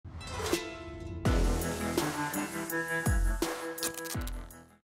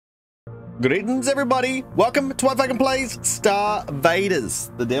Greetings everybody, welcome to WhiteFalcon Plays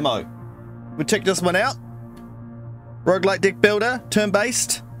StarVaders, the demo. We check this one out. Roguelite deck builder,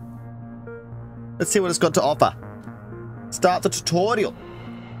 turn-based. Let's see what it's got to offer. Start the tutorial.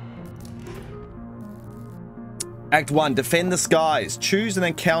 Act 1, defend the skies. Choose an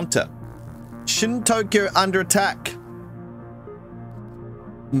encounter. Shin Tokyo under attack.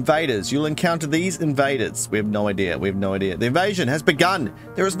 Invaders. You'll encounter these invaders. We have no idea. We have no idea. The invasion has begun.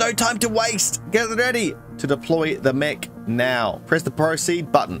 There is no time to waste. Get ready to deploy the mech now. Press the proceed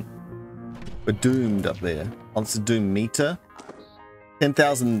button. We're doomed up there. On the doom meter.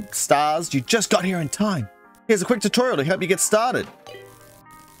 10,000 stars. You just got here in time. Here's a quick tutorial to help you get started.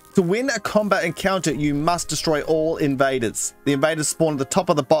 To win a combat encounter, you must destroy all invaders. The invaders spawn at the top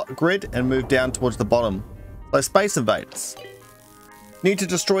of the grid and move down towards the bottom. So space invaders. Need to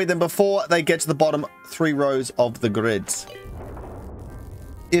destroy them before they get to the bottom 3 rows of the grids.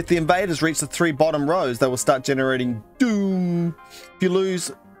 If the invaders reach the 3 bottom rows, they will start generating doom. If you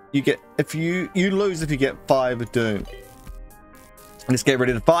lose, you get lose if you get 5 doom. Let's get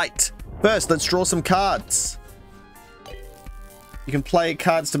ready to fight. First, let's draw some cards. You can play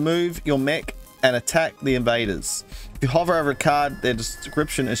cards to move your mech and attack the invaders. If you hover over a card, their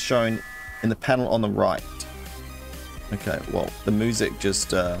description is shown in the panel on the right. Okay, well, the music just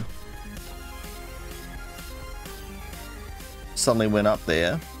suddenly went up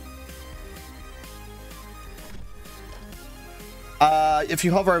there. If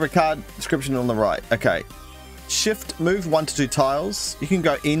you hover over a card, description on the right. Okay. Shift, move 1 to 2 tiles. You can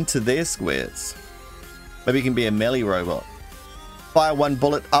go into their squares. Maybe you can be a melee robot. Fire 1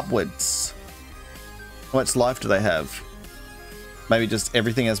 bullet upwards. How much life do they have? Maybe just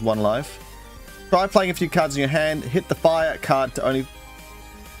everything has 1 life. Try playing a few cards in your hand. Hit the fire card to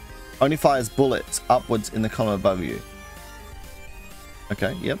only fires bullets upwards in the column above you.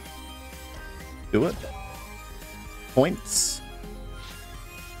 Okay, yep. Do it. Points.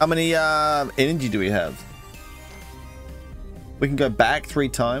 How many energy do we have? We can go back 3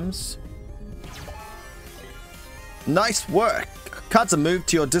 times. Nice work. Cards are moved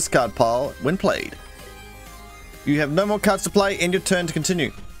to your discard pile when played. You have no more cards to play. End your turn to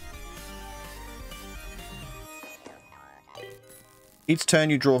continue. Each turn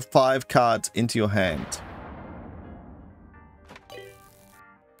you draw 5 cards into your hand.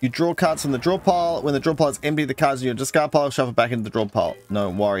 You draw cards from the draw pile. When the draw pile is empty, the cards in your discard pile shuffle back into the draw pile. No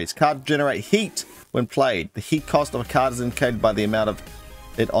worries. Cards generate heat when played. The heat cost of a card is indicated by the amount of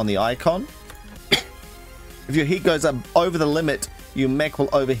it on the icon. If your heat goes up over the limit, your mech will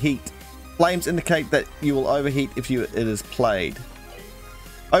overheat. Flames indicate that you will overheat if it is played.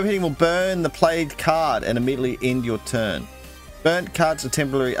 Overheating will burn the played card and immediately end your turn. Burnt cards are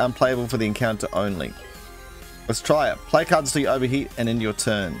temporarily unplayable for the encounter only. Let's try it. Play cards until you overheat and end your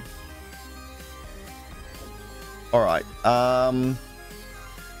turn. Alright. Bam.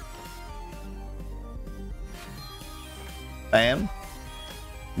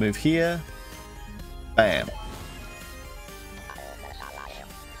 Move here. Bam.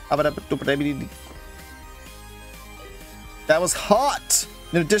 That was hot!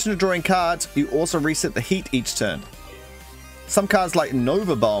 In addition to drawing cards, you also reset the heat each turn. Some cards like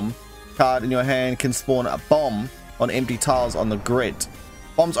Nova Bomb card in your hand can spawn a bomb on empty tiles on the grid.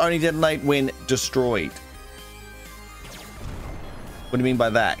 Bombs only detonate when destroyed. What do you mean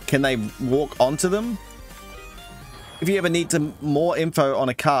by that? Can they walk onto them? If you ever need more info on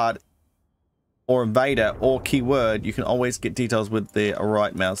a card or invader or keyword, you can always get details with the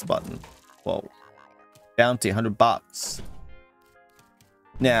right mouse button. Whoa. Bounty, $100.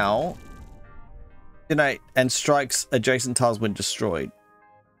 Now, detonate and strikes adjacent tiles when destroyed.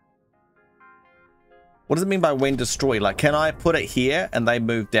 What does it mean by when destroyed? Like, can I put it here and they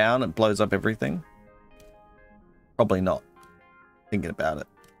move down and blows up everything? Probably not. Thinking about it.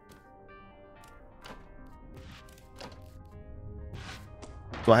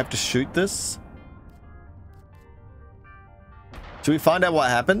 Do I have to shoot this? Should we find out what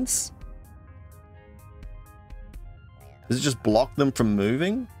happens? Does it just block them from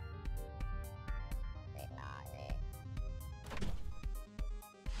moving?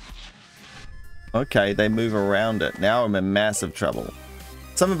 Okay, they move around it. Now I'm in massive trouble.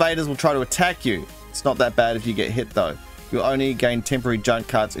 Some invaders will try to attack you. It's not that bad if you get hit though. You'll only gain temporary junk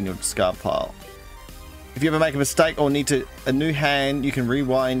cards in your discard pile. If you ever make a mistake or need a new hand, you can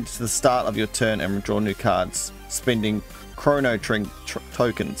rewind to the start of your turn and draw new cards, spending chrono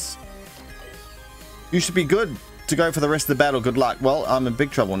tokens. You should be good to go for the rest of the battle. Good luck. Well, I'm in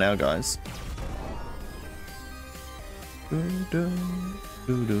big trouble now, guys.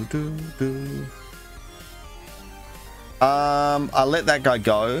 I'll let that guy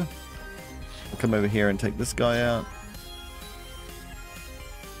go. I'll come over here and take this guy out.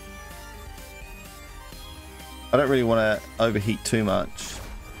 I don't really want to overheat too much.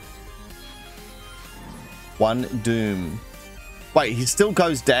 One doom. Wait, he still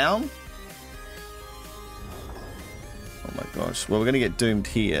goes down? Oh my gosh. Well, we're going to get doomed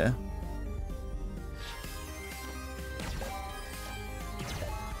here.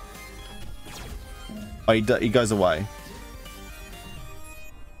 Oh, he goes away.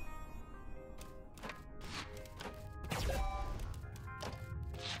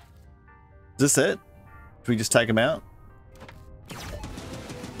 Is this it? Should we just take him out?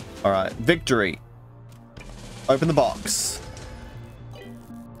 Alright, victory. Open the box.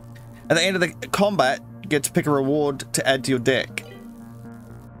 At the end of the combat, you get to pick a reward to add to your deck.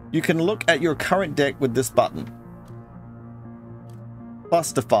 You can look at your current deck with this button.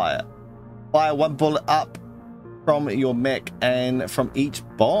 Cluster fire. Fire one bullet up from your mech and from each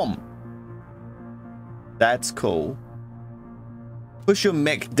bomb. That's cool. Push your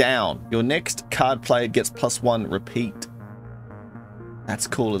mech down. Your next card played gets +1 repeat. That's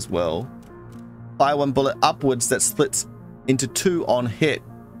cool as well. Fire one bullet upwards that splits into 2 on hit.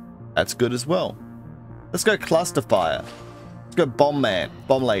 That's good as well. Let's go cluster fire. Let's go bomb man,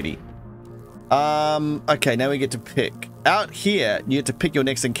 bomb lady. Okay, now we get to pick. Out here, you get to pick your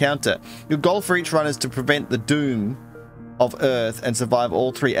next encounter. Your goal for each run is to prevent the doom of Earth and survive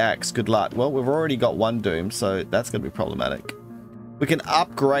all 3 acts. Good luck. Well, we've already got 1 doom, so that's going to be problematic. We can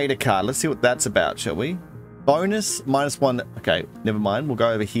upgrade a card. Let's see what that's about, shall we? Bonus, -1. Okay, never mind. We'll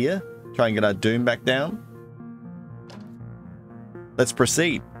go over here. Try and get our doom back down. Let's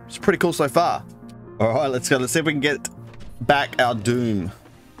proceed. It's pretty cool so far. All right, let's go. Let's see if we can get back our doom.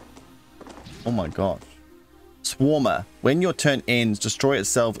 Oh my gosh. Swarmer. When your turn ends, destroy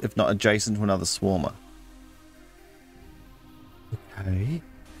itself if not adjacent to another swarmer. Okay.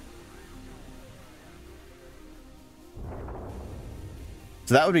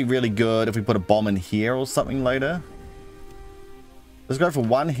 So that would be really good if we put a bomb in here or something later. Let's go for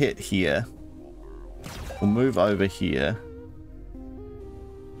 1 hit here. We'll move over here.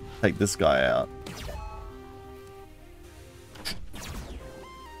 Take this guy out.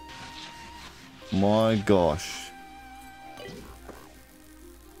 My gosh.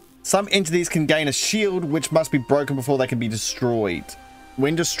 Some entities can gain a shield which must be broken before they can be destroyed.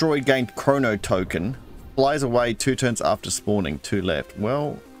 When destroyed, gain chrono token. Flies away 2 turns after spawning. 2 left.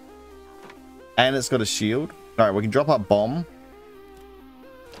 Well, and it's got a shield. Alright, we can drop our bomb,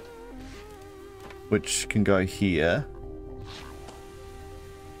 which can go here.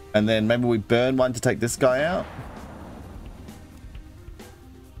 And then maybe we burn 1 to take this guy out.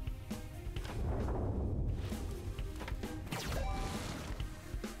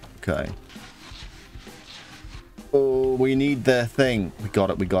 Okay. Oh, we need the thing. We got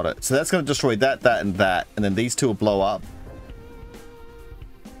it, we got it. So that's going to destroy that, that, and that. And then these 2 will blow up,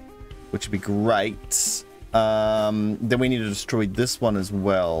 which would be great. Then we need to destroy this one as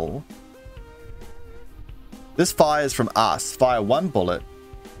well. This fires from us. Fire 1 bullet.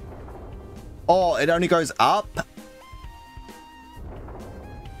 Oh, it only goes up?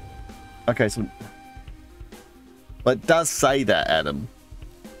 Okay, so... But it does say that, Adam.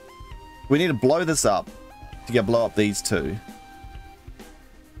 We need to blow this up to blow up these 2. And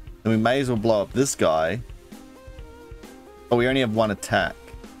we may as well blow up this guy. Oh, we only have 1 attack.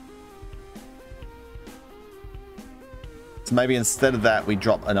 So maybe instead of that, we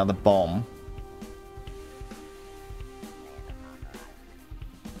drop another bomb.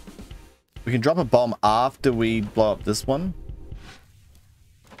 We can drop a bomb after we blow up this one.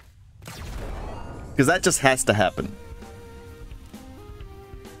 Because that just has to happen.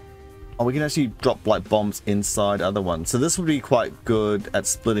 Oh, we can actually drop like bombs inside other ones. So this would be quite good at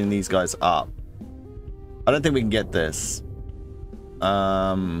splitting these guys up. I don't think we can get this.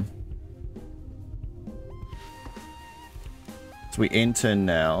 So we enter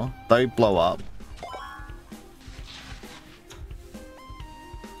now. They blow up.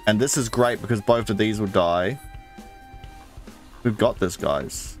 And this is great because both of these will die. We've got this,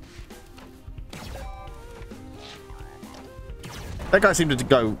 guys. That guy seemed to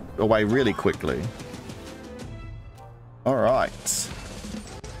go away really quickly. Alright.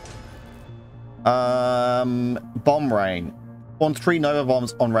 Bomb rain. Spawn 3 Nova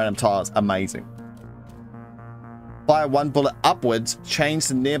bombs on random tiles. Amazing. Fire 1 bullet upwards. Change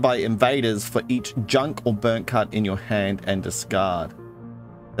to nearby invaders for each junk or burnt card in your hand and discard.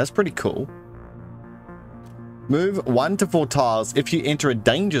 That's pretty cool. Move 1 to 4 tiles. If you enter a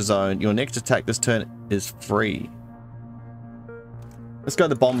danger zone, your next attack this turn is free. Let's go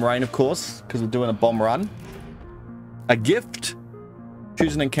the bomb rain, of course, because we're doing a bomb run. A gift.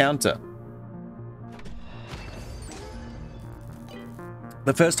 Choose an encounter.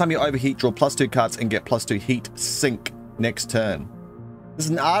 The first time you overheat, draw +2 cards and get +2 heat sink next turn. This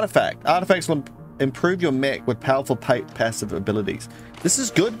is an artifact. Artifacts will improve your mech with powerful passive abilities. This is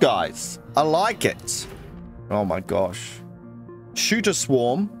good, guys. I like it. Oh my gosh. Shooter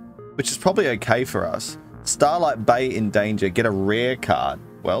Swarm, which is probably okay for us. Starlight Bay in danger. Get a rare card.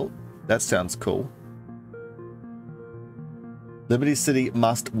 Well, that sounds cool. Liberty City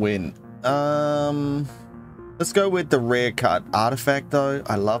must win. Let's go with the rare card. Artifact, though.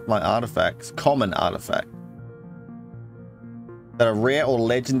 I love my artifacts. Common artifact. That are rare or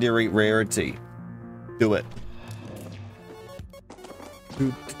legendary rarity. Do it.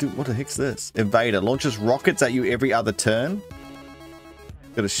 What the heck's this? Invader. Launches rockets at you every other turn.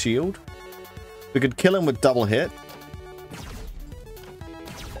 Got a shield. We could kill him with double hit.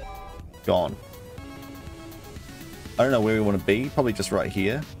 Gone. I don't know where we want to be. Probably just right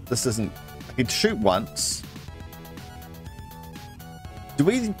here. This isn't... I can shoot once. Do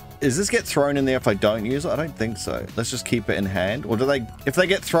we... Does this get thrown in there if I don't use it? I don't think so. Let's just keep it in hand. Or do they... If they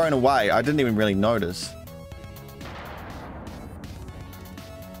get thrown away, I didn't even really notice.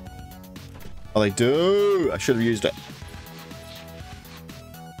 Oh, they do. I should have used it.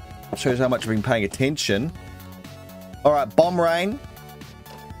 Shows how much I've been paying attention. All right, bomb rain.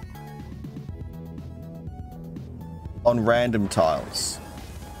 On random tiles.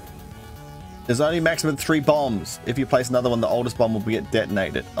 There's only maximum 3 bombs. If you place another one, the oldest bomb will get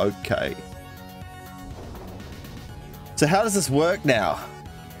detonated. Okay. So how does this work now?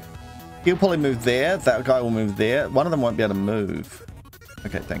 He'll probably move there. That guy will move there. One of them won't be able to move.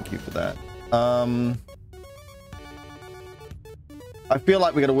 Okay, thank you for that. I feel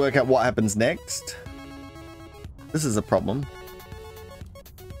like we're going to work out what happens next. This is a problem.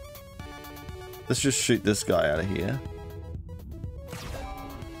 Let's just shoot this guy out of here.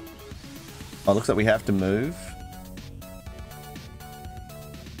 Oh, looks like we have to move.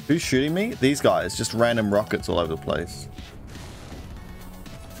 Who's shooting me? These guys. Just random rockets all over the place.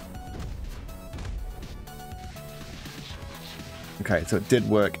 Okay, so it did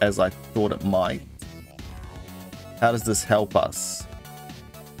work as I thought it might. How does this help us?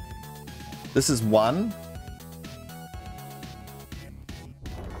 This is 1.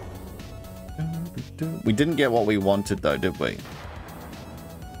 We didn't get what we wanted though, did we?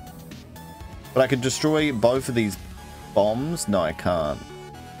 But I could destroy both of these bombs? No, I can't.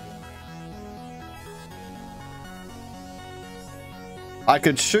 I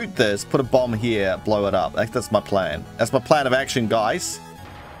could shoot this, put a bomb here, blow it up. That's my plan. That's my plan of action, guys.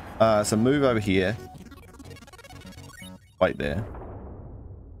 So move over here. Wait there.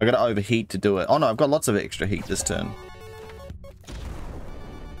 I gotta overheat to do it. Oh no, I've got lots of extra heat this turn.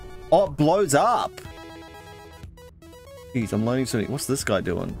 Oh, it blows up. Jeez, I'm learning something. What's this guy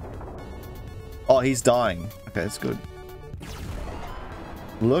doing? Oh, he's dying. Okay, that's good.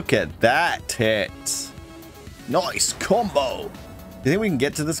 Look at that, Tet. Nice combo. Do you think we can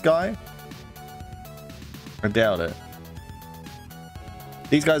get to this guy? I doubt it.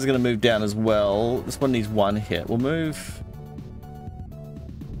 These guys are going to move down as well. This one needs 1 hit. We'll move.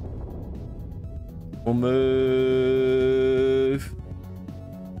 We'll move.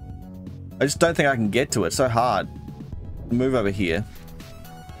 I just don't think I can get to it. It's so hard. We'll move over here.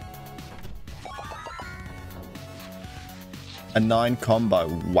 A 9 combo.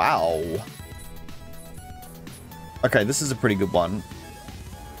 Wow. Okay, this is a pretty good one.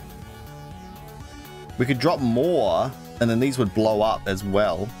 We could drop more, and then these would blow up as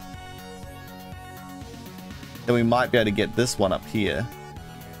well. Then we might be able to get this one up here.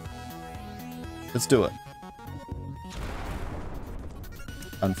 Let's do it.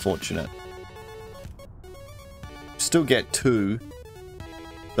 Unfortunate. Still get 2.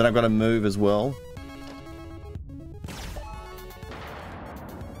 Then I've got to move as well.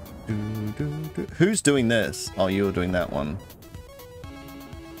 Who's doing this? Oh, you're doing that one.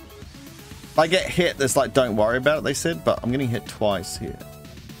 If I get hit, it's like, don't worry about it, they said, but I'm getting hit twice here.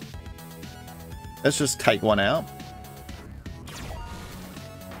 Let's just take one out.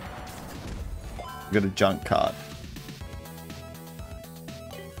 We've got a junk card.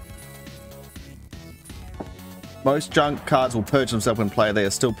 Most junk cards will purge themselves when played. They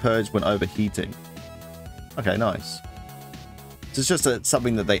are still purged when overheating. Okay, nice. So it's just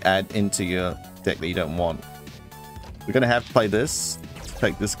something that they add into your deck that you don't want. We're going to have to play this to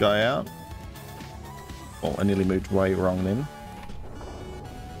take this guy out. Oh, I nearly moved way wrong then.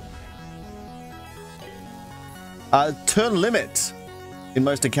 Turn limit. In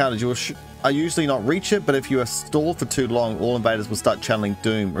most encounters, you will usually not reach it, but if you are stalled for too long, all invaders will start channeling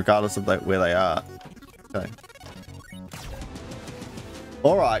doom, regardless of where they are. Okay.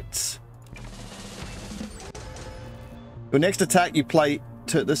 Alright. Your next attack, you play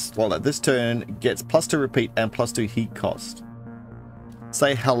this turn gets +2 repeat and +2 heat cost.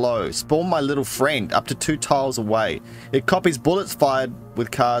 Say hello. Spawn my little friend up to 2 tiles away. It copies bullets fired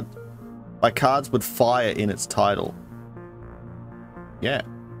with by cards with fire in its title. Yeah.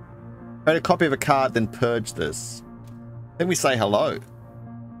 Create a copy of a card, then purge this. Then we say hello.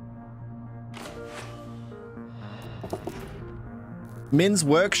 Men's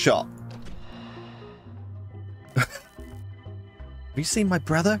Workshop. Have you seen my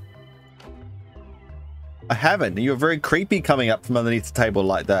brother? I haven't. You're very creepy coming up from underneath the table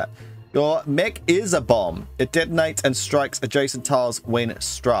like that. Your mech is a bomb. It detonates and strikes adjacent tiles when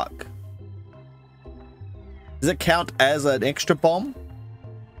struck. Does it count as an extra bomb?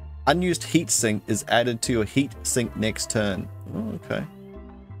 Unused heat sink is added to your heat sink next turn. Oh, okay.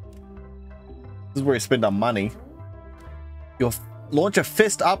 This is where you spend our money. You'll launch a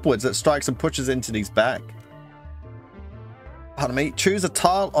fist upwards that strikes and pushes entities back. Pardon me. Choose a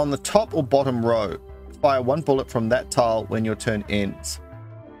tile on the top or bottom row. Fire 1 bullet from that tile when your turn ends.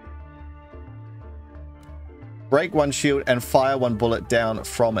 Break 1 shield and fire 1 bullet down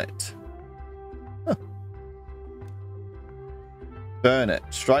from it. Huh. Burn it.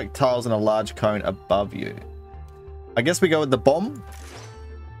 Strike tiles in a large cone above you. I guess we go with the bomb.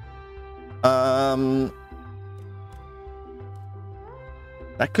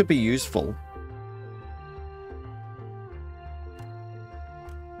 That could be useful.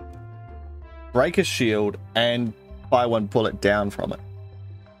 Break a shield and fire 1 bullet down from it.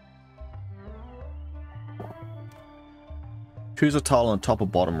 Choose a tile on the top or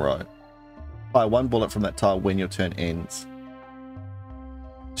bottom row. Fire 1 bullet from that tile when your turn ends.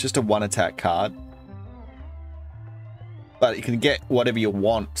 It's just a 1 attack card. But you can get whatever you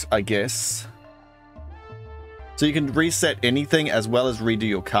want, I guess. So you can reset anything as well as redo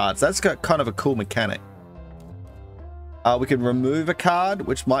your cards. That's got kind of a cool mechanic. We can remove a card,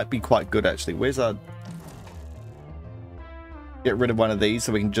 which might be quite good actually. Where's our... Get rid of one of these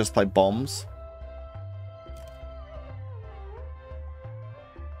so we can just play bombs.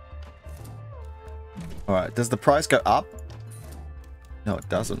 Alright, does the price go up? No, it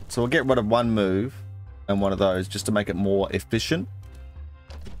doesn't. So we'll get rid of 1 move and 1 of those just to make it more efficient.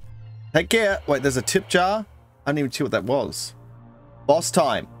 Take care. Wait, there's a tip jar? I didn't even see what that was. Boss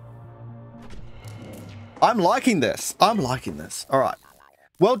time. I'm liking this. I'm liking this. All right.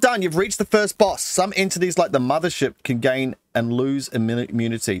 Well done. You've reached the first boss. Some entities like the mothership can gain and lose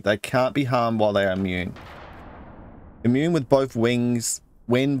immunity. They can't be harmed while they are immune. Immune with both wings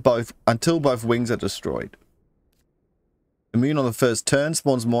until both wings are destroyed. Immune on the first turn,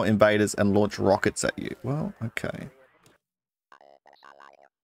 spawns more invaders and launch rockets at you. Well, okay.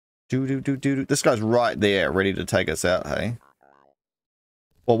 This guy's right there, ready to take us out, hey?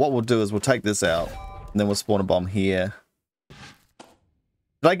 Well, what we'll do is we'll take this out. And then we'll spawn a bomb here.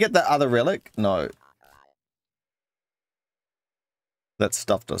 Did I get that other relic? No. That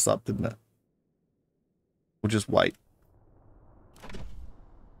stuffed us up, didn't it? We'll just wait.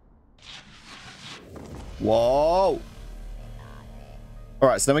 Whoa!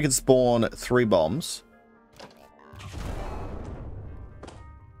 Alright, so then we can spawn 3 bombs.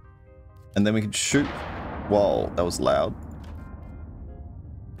 And then we can shoot. Whoa, that was loud.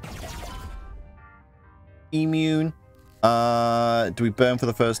 Immune. Do we burn for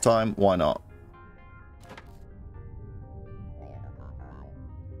the first time? Why not?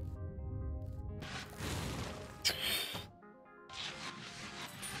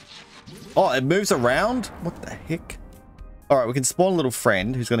 Oh, it moves around? What the heck? Alright, we can spawn a little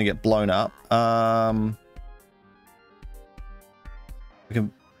friend who's going to get blown up. We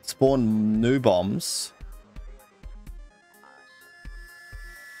can spawn new bombs.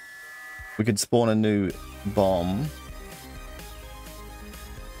 We can spawn a new bomb.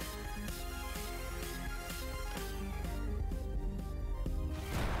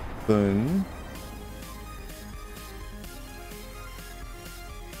 Boom.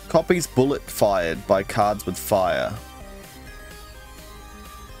 Copies bullet fired by cards with fire.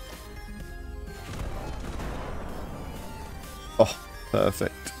 Oh,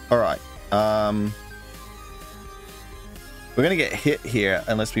 perfect. All right. We're going to get hit here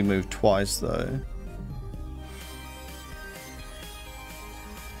unless we move twice, though.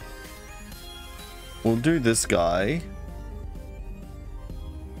 We'll do this guy.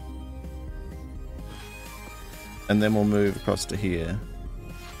 And then we'll move across to here.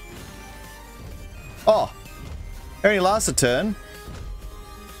 Oh! It only lasts a turn.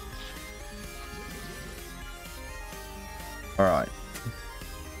 Alright.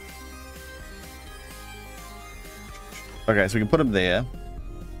 Okay, so we can put him there.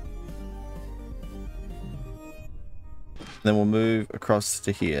 Then we'll move across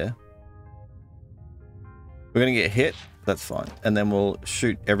to here. We're going to get hit. That's fine. And then we'll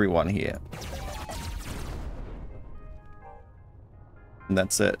shoot everyone here. And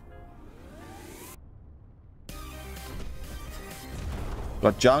that's it.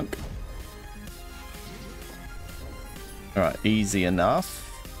 Got junk. Alright, easy enough.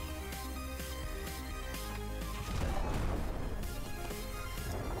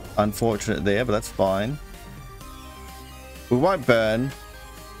 Unfortunate there, but that's fine. We won't burn.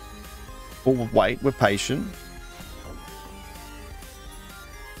 We'll wait, we're patient.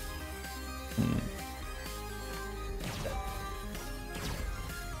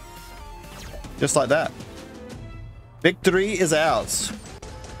 Just like that. Victory is ours.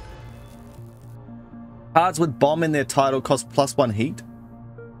 Cards with bomb in their title cost +1 heat.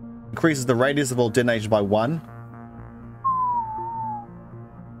 Increases the radius of all detonation by 1.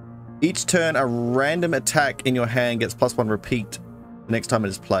 Each turn, a random attack in your hand gets +1 repeat the next time it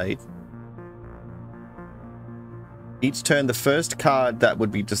is played. Each turn, the first card that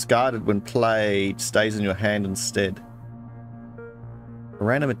would be discarded when played stays in your hand instead. A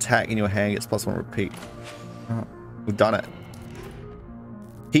random attack in your hand gets +1 repeat. Oh, we've done it.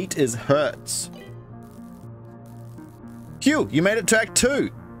 Heat is hurts. Phew, you made it to Act 2.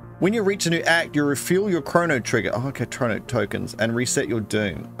 When you reach a new act, you refuel your chrono trigger. Oh, okay, chrono tokens. And reset your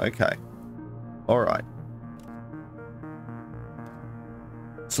doom. Okay. Alright.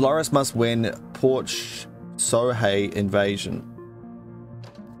 Solaris must win Porch Sohei invasion.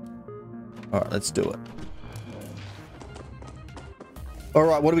 Alright, let's do it.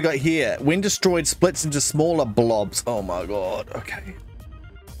 Alright, what do we got here? When destroyed, splits into smaller blobs. Oh my god. Okay.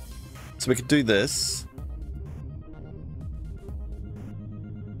 So we could do this.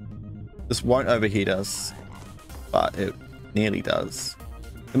 This won't overheat us, but it nearly does.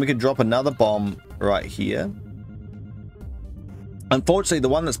 Then we can drop another bomb right here. Unfortunately, the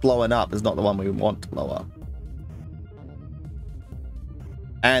one that's blowing up is not the one we want to blow up.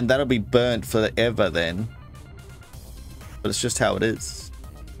 And that'll be burnt forever then. But it's just how it is.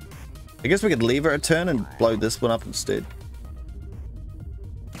 I guess we could leave it a turn and blow this one up instead.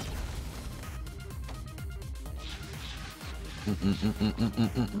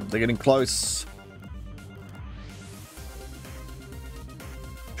 They're getting close.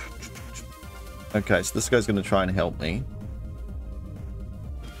 Okay, so this guy's going to try and help me.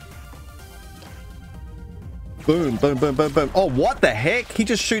 Boom, boom, boom, boom, boom. Oh, what the heck? He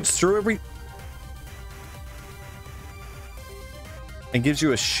just shoots through every... And gives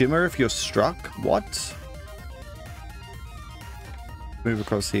you a shimmer if you're struck? What? Move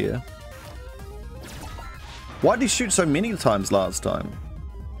across here. Why did he shoot so many times last time?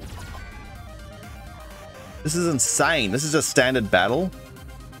 This is insane. This is a standard battle.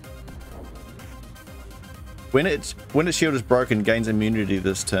 When its shield is broken, gains immunity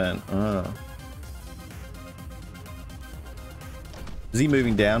this turn. Oh. Is he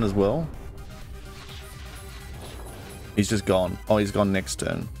moving down as well? He's just gone. Oh, he's gone next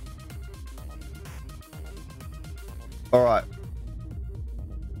turn. Alright.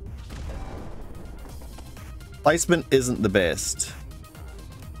 Placement isn't the best.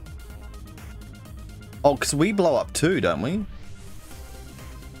 Oh, because we blow up too, don't we?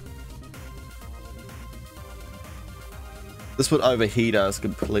 This would overheat us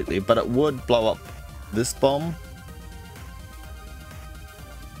completely, but it would blow up this bomb.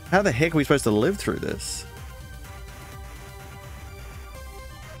 How the heck are we supposed to live through this?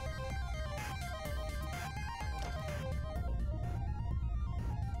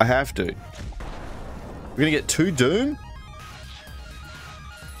 I have to. We're gonna get 2 doom?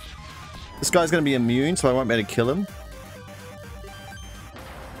 This guy's gonna be immune, so I won't be able to kill him.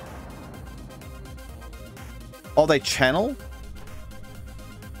 Oh, they channel?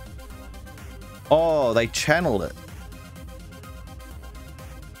 Oh, they channeled it.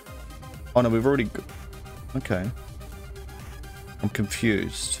 Oh no, we've already... Okay. I'm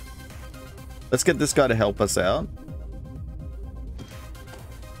confused. Let's get this guy to help us out.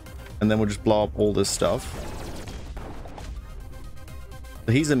 And then we'll just blow up all this stuff.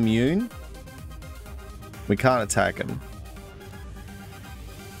 So he's immune. We can't attack him.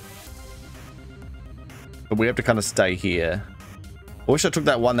 But we have to kind of stay here. I wish I took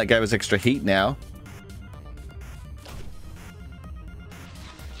that one that gave us extra heat now.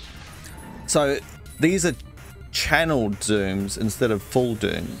 So these are channeled dooms instead of full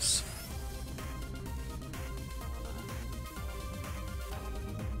dooms.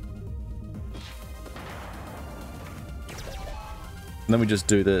 And then we just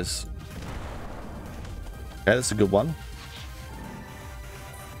do this. Okay, that's a good one.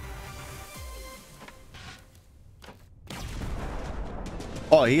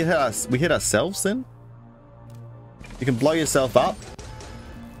 Oh, he hit us. We hit ourselves then? You can blow yourself up.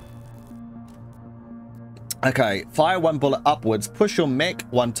 Okay, fire one bullet upwards, push your mech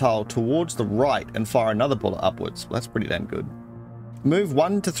one tile towards the right and fire another bullet upwards. Well, that's pretty damn good. Move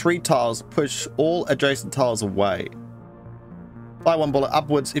 1 to 3 tiles, push all adjacent tiles away. Fire one bullet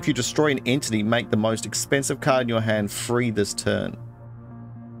upwards. If you destroy an entity, make the most expensive card in your hand free this turn.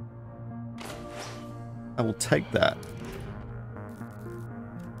 I will take that.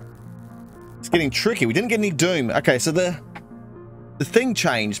 It's getting tricky. We didn't get any Doom. Okay, so the thing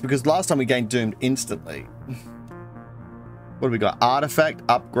changed because last time we gained Doomed instantly. What do we got? Artifact,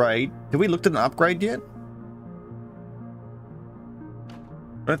 upgrade. Have we looked at an upgrade yet?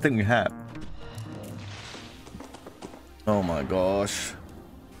 I don't think we have. Oh my gosh.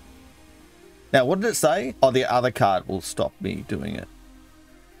 Now, what did it say? Oh, the other card will stop me doing it.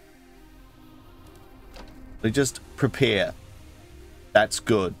 So just prepare. That's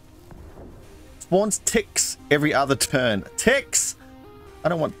good. Spawns ticks every other turn. Ticks! I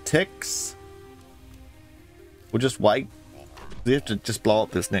don't want ticks. We'll just wait. We have to just blow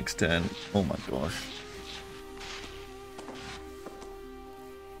up this next turn. Oh my gosh.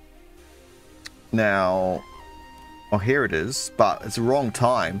 Now, oh, here it is, but it's the wrong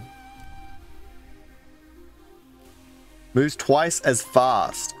time. Moves twice as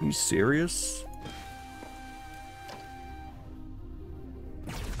fast. Are you serious?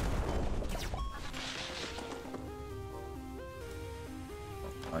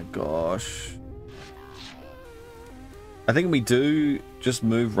 Oh my gosh. I think we do just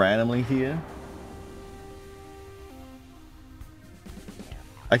move randomly here.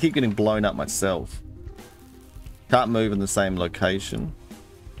 I keep getting blown up myself. Can't move in the same location.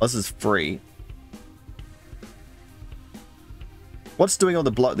 Oh, this is free. What's doing all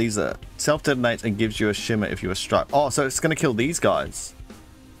the block? These are self-detonates and gives you a shimmer if you are struck. Oh, so it's going to kill these guys.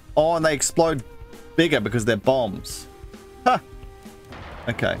 Oh, and they explode bigger because they're bombs. Huh.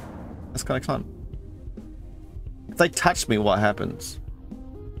 Okay. That's kind of fun. If they touch me, what happens?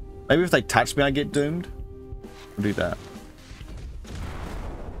 Maybe if they touch me, I get doomed. I'll do that.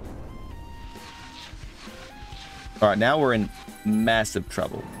 Alright, now we're in massive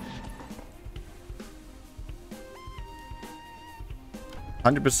trouble.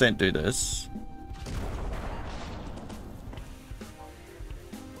 100% do this.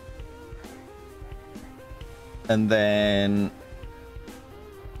 And then...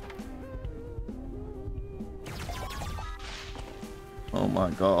 oh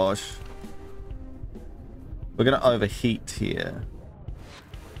my gosh. We're gonna overheat here.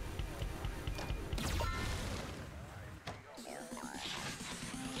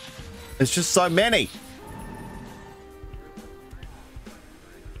 It's just so many.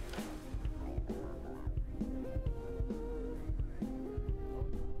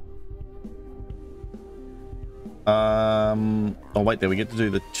 Oh wait, there we get to do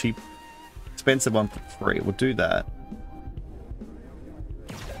the cheap, expensive one for free. We'll do that.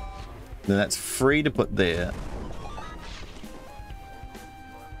 Then that's free to put there.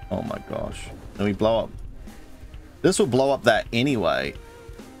 Oh my gosh. Then we blow up. This will blow up that anyway.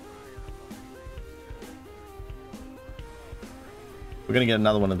 We're gonna get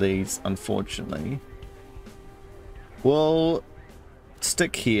another one of these, unfortunately. We'll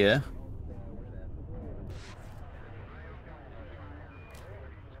stick here.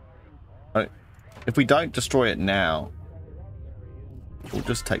 Oh, if we don't destroy it now, we'll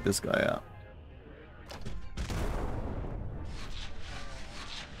just take this guy out.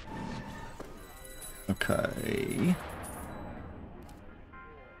 Okay.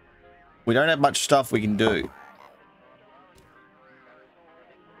 We don't have much stuff we can do.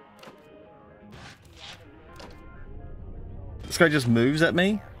 This guy just moves at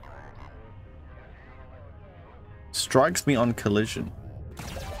me. Strikes me on collision.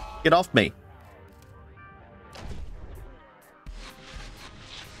 Get off me.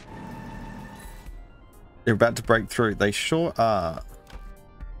 They're about to break through. They sure are.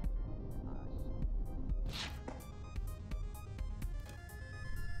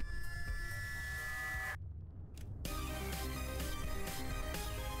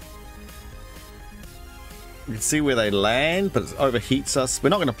 You can see where they land, but it overheats us. We're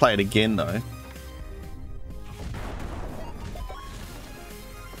not going to play it again, though.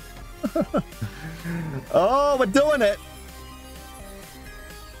 Oh, we're doing it!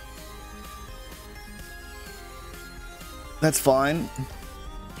 That's fine.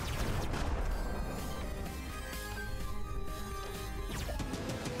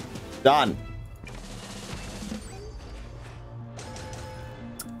 Done.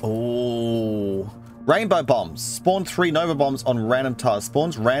 Oh, Rainbow bombs. Spawn 3 Nova bombs on random tiles.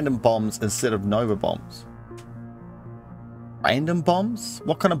 Spawns random bombs instead of Nova bombs. Random bombs?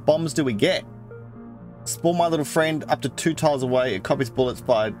 What kind of bombs do we get? Spawn my little friend up to 2 tiles away. It copies bullets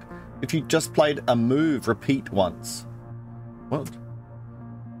fired. If you just played a move, repeat once. What?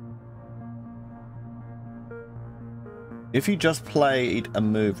 If you just played a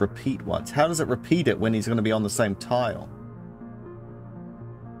move, repeat once. How does it repeat it when he's going to be on the same tile?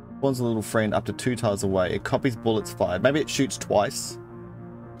 Spawns a little friend up to 2 tiles away. It copies bullets fired. Maybe it shoots twice.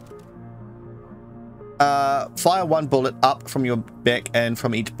 Fire 1 bullet up from your mech and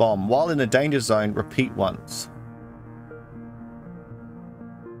from each bomb. While in a danger zone, repeat once.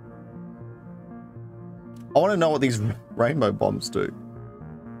 I want to know what these rainbow bombs do.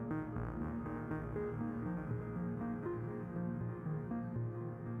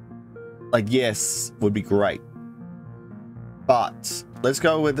 Like, yes, would be great. But let's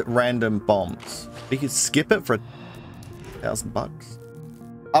go with random bombs. We could skip it for $1,000.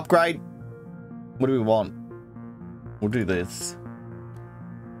 Upgrade. What do we want? We'll do this.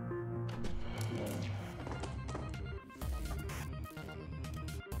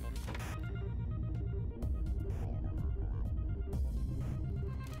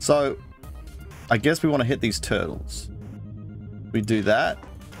 So, I guess we want to hit these turtles. We do that.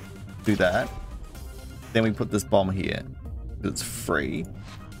 Do that. Then we put this bomb here. It's free.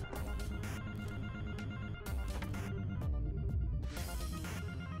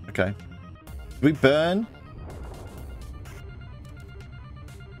 Okay. Do we burn?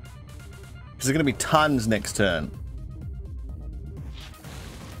 Because there's going to be tons next turn.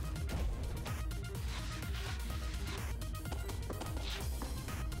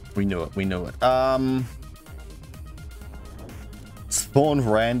 We knew it. We knew it. Spawn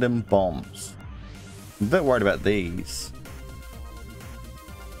random bombs. I'm a bit worried about these.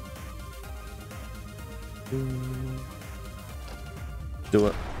 Do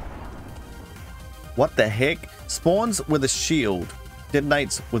it. What the heck? Spawns with a shield.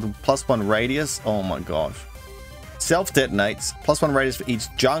 Detonates with a +1 radius. Oh my gosh. Self-detonates. +1 radius for each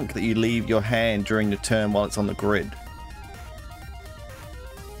junk that you leave your hand during the turn while it's on the grid.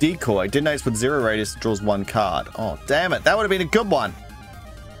 Decoy. Detonates with 0 radius. Draws 1 card. Oh, damn it. That would have been a good one.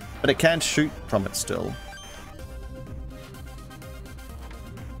 But it can shoot from it still.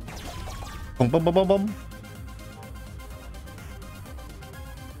 Boom, boom, boom, boom, boom.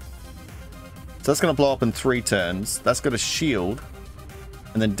 So that's going to blow up in 3 turns. That's got a shield.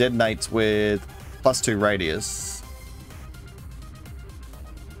 And then detonates with +2 radius.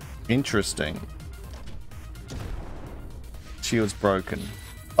 Interesting. Shield's broken.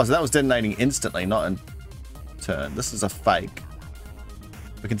 Oh, so that was detonating instantly, not in turn. This is a fake.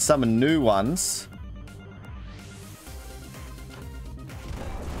 We can summon new ones.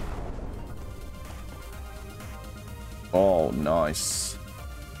 Oh, nice.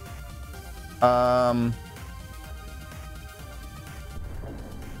 Can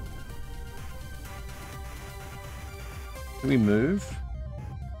we move?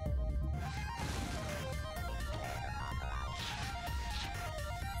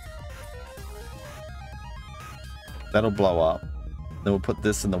 That'll blow up. Then we'll put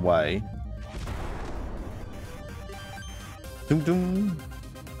this in the way. Doom doom.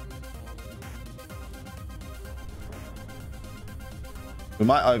 We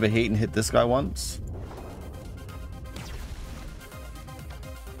might overheat and hit this guy once.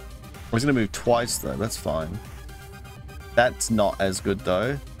 He's gonna move twice though, that's fine. That's not as good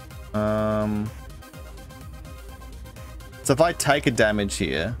though. So if I take a damage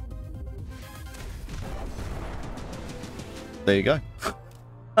here. There you go.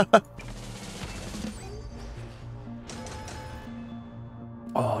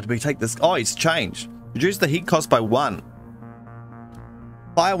 Oh, did we take this? Oh, it's changed. Reduce the heat cost by 1.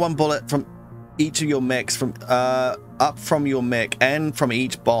 Fire 1 bullet from each of your mechs from up from your mech and from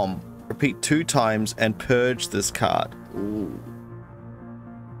each bomb. Repeat 2 times and purge this card. Ooh.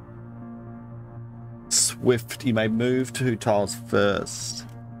 Swift. You may move 2 tiles first.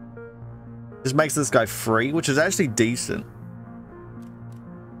 This makes this guy free, which is actually decent.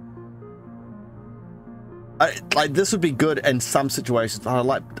 Like this would be good in some situations. I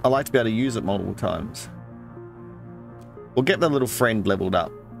like to be able to use it multiple times. We'll get the little friend leveled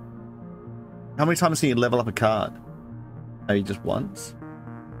up. How many times can you level up a card? Maybe just once.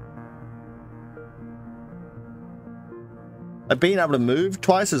 Like being able to move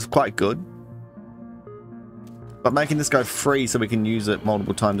twice is quite good. But making this go free so we can use it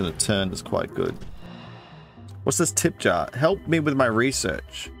multiple times in a turn is quite good. What's this tip jar? Help me with my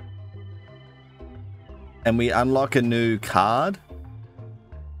research. And we unlock a new card.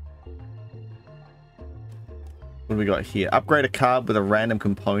 What do we got here? Upgrade a card with a random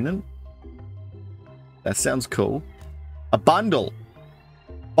component. That sounds cool. A bundle.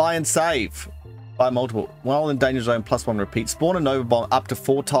 Buy and save. Buy multiple. While in danger zone, +1 repeat. Spawn a Nova Bomb up to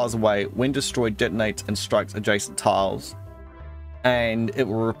 4 tiles away. When destroyed, detonates and strikes adjacent tiles. And it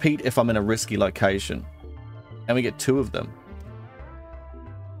will repeat if I'm in a risky location. And we get 2 of them.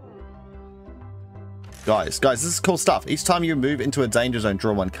 Guys, this is cool stuff. Each time you move into a danger zone,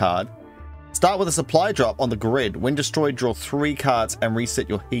 draw 1 card. Start with a supply drop on the grid. When destroyed, draw 3 cards and reset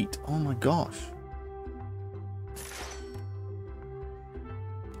your heat. Oh my gosh.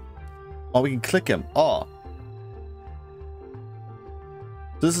 Oh, we can click him. Oh.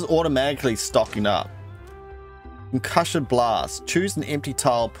 This is automatically stocking up. Concussion Blast. Choose an empty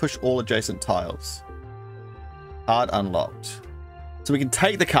tile. Push all adjacent tiles. Card unlocked. So we can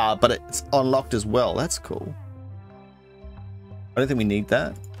take the card, but it's unlocked as well. That's cool. I don't think we need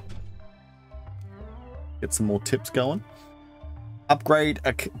that. Get some more tips going. Upgrade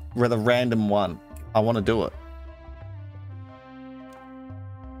with a random one. I want to do it.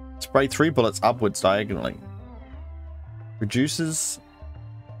 Spray 3 bullets upwards diagonally. Reduces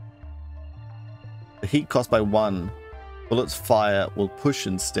the heat cost by 1. Bullets fire will push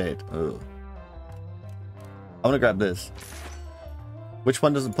instead. Ugh. I'm gonna grab this. Which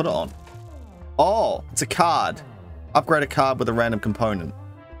one does it put it on? Oh, it's a card. Upgrade a card with a random component.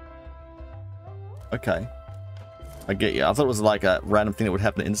 Okay. I get you. I thought it was like a random thing that would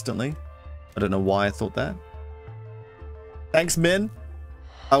happen instantly. I don't know why I thought that. Thanks, Min.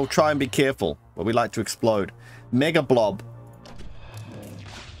 I will try and be careful, but we like to explode. Mega Blob.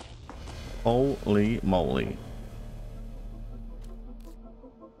 Holy moly.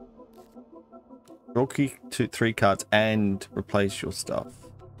 Draw key 3 cards and replace your stuff.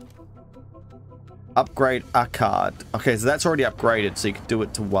 Upgrade a card. Okay, so that's already upgraded, so you can do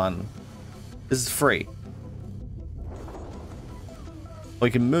it to 1. This is free. Or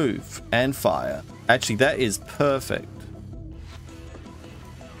you can move and fire. Actually, that is perfect.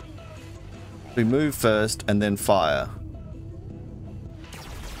 We move first and then fire.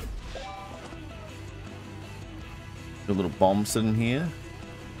 A little bomb sitting here.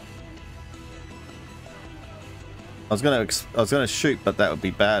 I was gonna shoot, but that would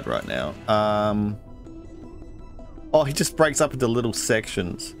be bad right now. Oh, he just breaks up into little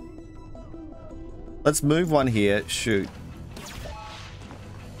sections. Let's move one here, shoot.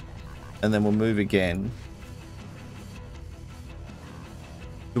 And then we'll move again.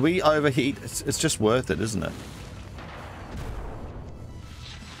 Do we overheat? It's just worth it, isn't it?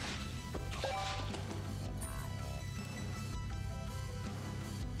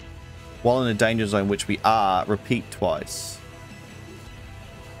 While in a danger zone, which we are, repeat twice.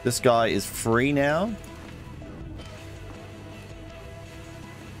 This guy is free now.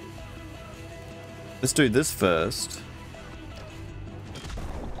 Let's do this first.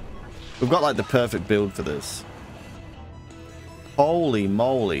 We've got like the perfect build for this. Holy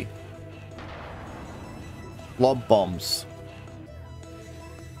moly. Blob bombs.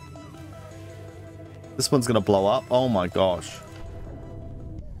 This one's gonna blow up. Oh my gosh.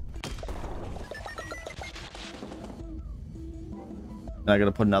 And I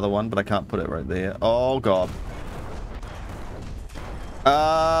gotta put another one, but I can't put it right there. Oh god.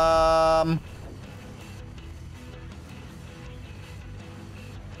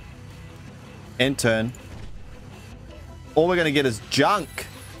 End turn. All we're gonna get is junk.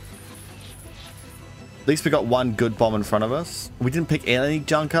 At least we got one good bomb in front of us. We didn't pick any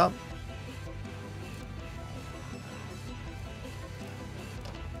junk up.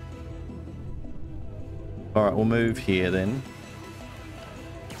 Alright, we'll move here then.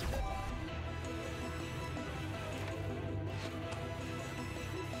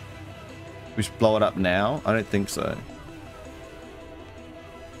 We should blow it up now? I don't think so.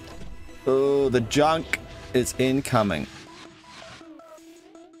 Oh, the junk is incoming.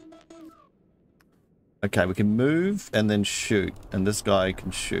 Okay, we can move and then shoot. And this guy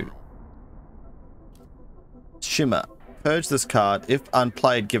can shoot. Shimmer. Purge this card. If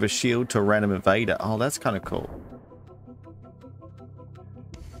unplayed, give a shield to a random invader. Oh, that's kind of cool.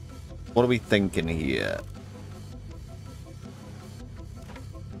 What are we thinking here?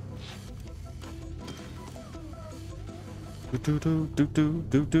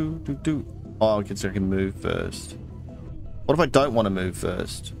 Oh, I guess I can move first. What if I don't want to move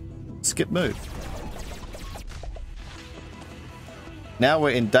first? Skip move. Now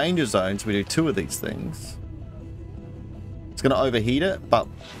we're in danger zones. We do 2 of these things. It's going to overheat it, but...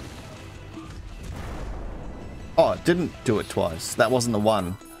 Oh, it didn't do it twice. That wasn't the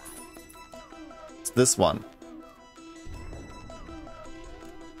one. It's this one.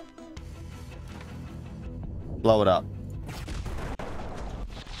 Blow it up.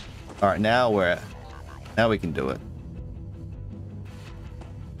 Alright, now we can do it.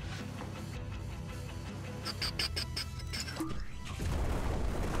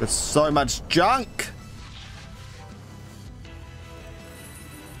 There's so much junk!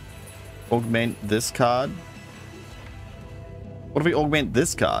 Augment this card. What if we augment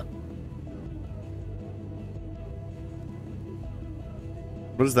this card?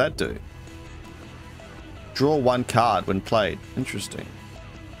 What does that do? Draw one card when played. Interesting.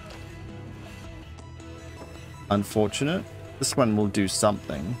 Unfortunate. This one will do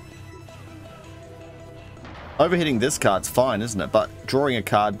something. Overhitting this card's fine, isn't it? But drawing a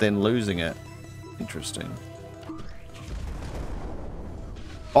card, then losing it. Interesting.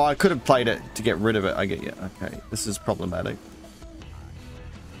 Oh, I could have played it to get rid of it. I get you. Okay, this is problematic.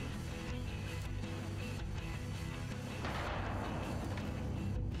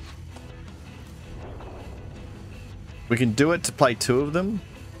 We can do it to play two of them.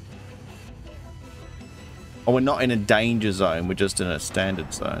 Oh, we're not in a danger zone. We're just in a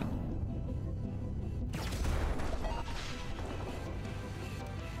standard zone.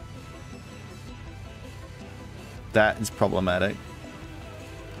 That is problematic.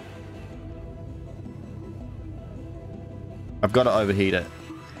 I've got to overheat it.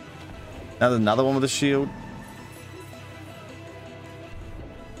 Now there's another one with a shield.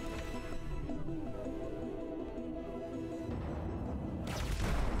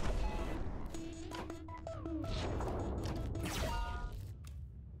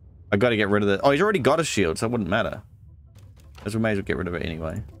 I got to get rid of it. Oh, he's already got a shield, so it wouldn't matter. As we may as well get rid of it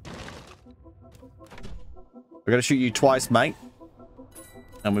anyway. We're gonna shoot you twice, mate.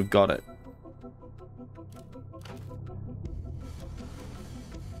 And we've got it.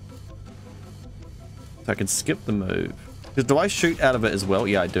 So I can skip the move. Because do I shoot out of it as well?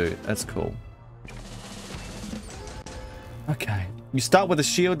 Yeah, I do. That's cool. Okay. You start with a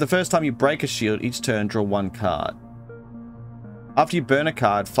shield. The first time you break a shield, each turn, draw one card. After you burn a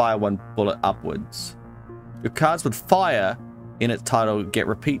card, fire one bullet upwards. Your cards with fire in its title get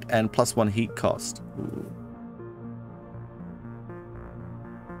repeat and +1 heat cost. Ooh.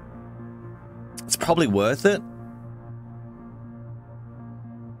 It's probably worth it.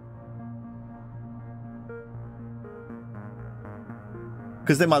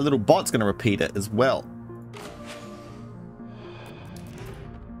 Because then my little bot's going to repeat it as well.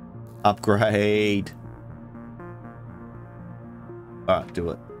 Upgrade. Alright, do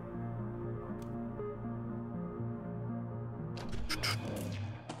it.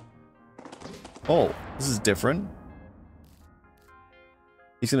 Oh, this is different.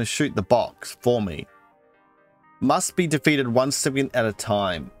 He's going to shoot the box for me. Must be defeated 1 second at a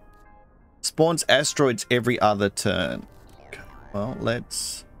time. Spawns asteroids every other turn. Okay, well,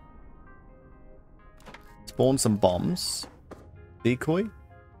 let's spawn some bombs. Decoy? You're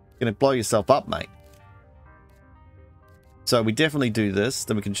going to blow yourself up, mate. So we definitely do this.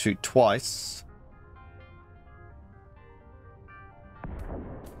 Then we can shoot twice.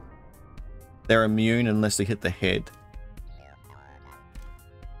 They're immune unless they hit the head.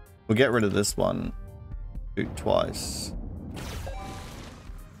 We'll get rid of this one. Shoot twice.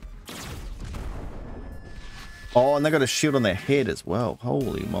 Oh, and they got a shield on their head as well.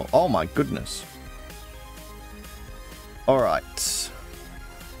 Holy mo! Oh my goodness. All right.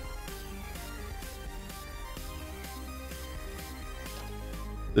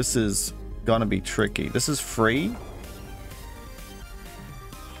 This is gonna be tricky. This is free.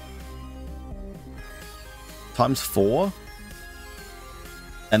 ×4.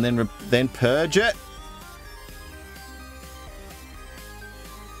 And then purge it.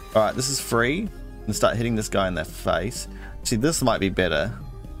 Alright, this is free. And start hitting this guy in the face. See, this might be better.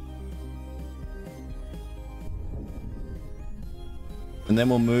 And then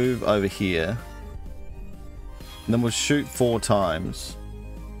we'll move over here. And then we'll shoot 4 times.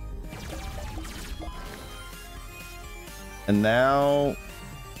 And now...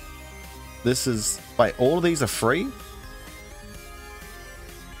 This is... Wait, all of these are free?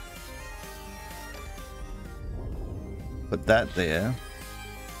 Put that there.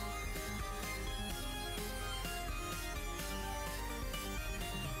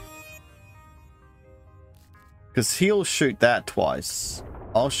 Because he'll shoot that twice.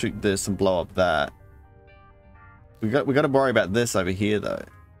 I'll shoot this and blow up that. We got to worry about this over here though.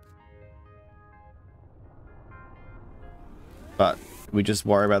 But we just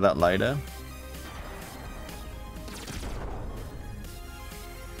worry about that later.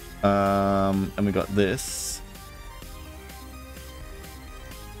 And we got this.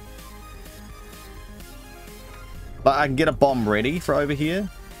 But I can get a bomb ready for over here.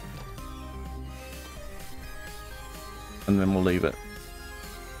 and then we'll leave it.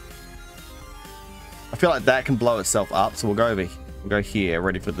 I feel like that can blow itself up, so we'll go over. We'll go here,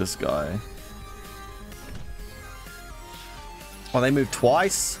 ready for this guy. Oh, they moved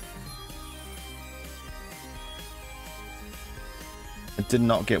twice. I did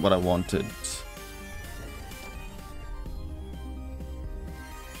not get what I wanted.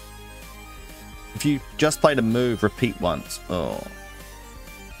 If you just played a move, repeat once. Oh.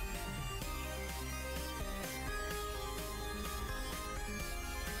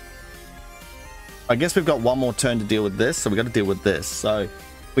 I guess we've got one more turn to deal with this, so we've got to deal with this. So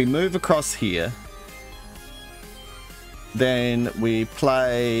we move across here. Then we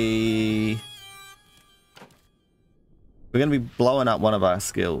play... We're going to be blowing up one of our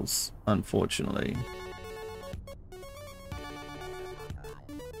skills, unfortunately.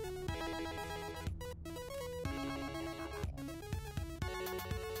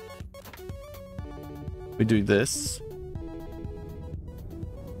 We do this.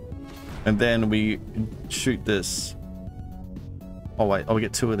 And then we shoot this. Oh wait, oh we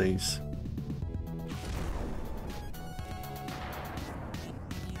get two of these.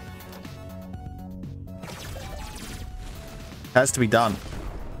 Has to be done.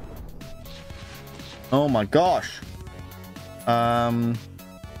 Oh my gosh.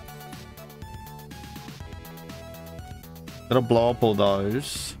 It'll blow up all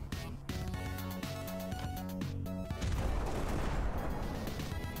those.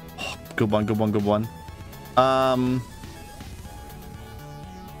 Oh, good one, good one, good one.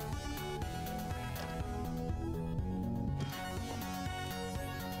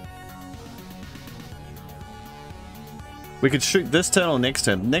 We could shoot this turn or next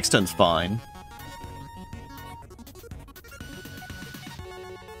turn. Next turn's fine.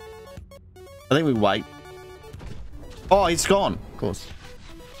 I think we wait. Oh, he's gone. Of course.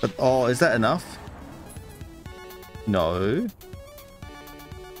 But, oh, is that enough? No.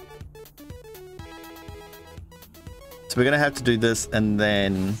 So we're going to have to do this and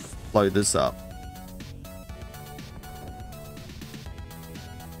then blow this up.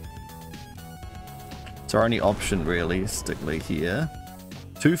 It's our only option, realistically, here.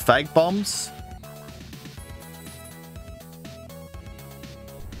 2 fake bombs.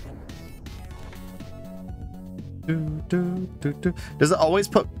 Does it always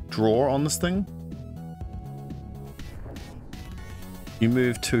put draw on this thing? You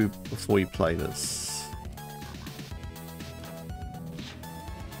move 2 before you play this.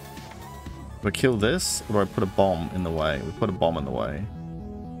 Do I kill this, or do I put a bomb in the way? We put a bomb in the way.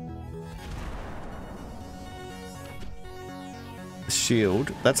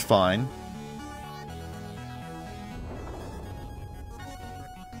 Shield, that's fine.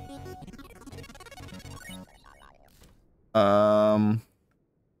 I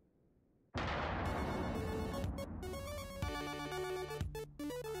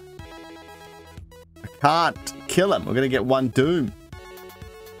can't kill him. We're gonna get 1 doom.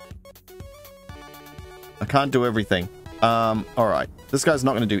 I can't do everything. All right. This guy's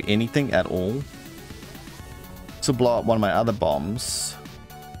not gonna do anything at all. To blow up one of my other bombs.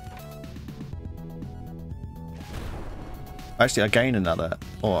 Actually, I gain another.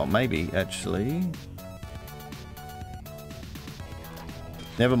 Or maybe, actually.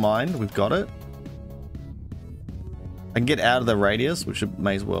 Never mind, we've got it. I can get out of the radius, which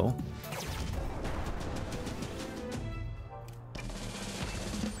may as well.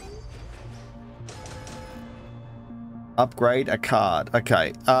 Upgrade a card.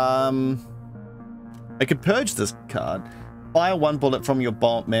 Okay. I could purge this card. Fire 1 bullet from your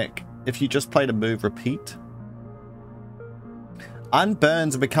bomb mech. If you just played a move, repeat.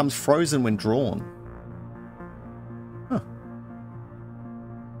 Unburns and becomes frozen when drawn. Huh.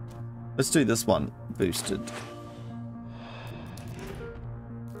 Let's do this one. Boosted.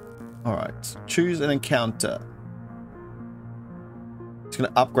 Alright. Choose an encounter. It's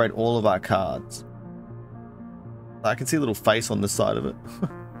going to upgrade all of our cards. I can see a little face on this side of it.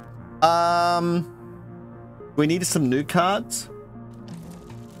 We needed some new cards.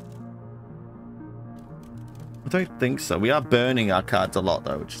 I don't think so. We are burning our cards a lot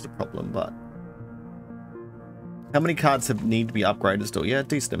though, which is a problem, but how many cards need to be upgraded still? Yeah, a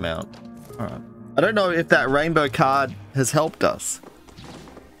decent amount. Alright. I don't know if that rainbow card has helped us.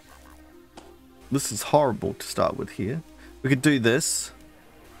 This is horrible to start with here. We could do this.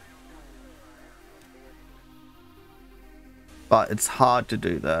 But it's hard to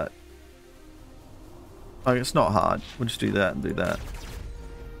do that. Oh, it's not hard. We'll just do that and do that.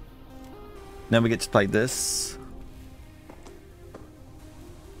 Now we get to play this.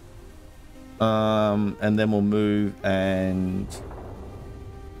 And then we'll move and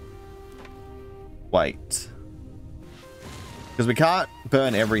wait. Because we can't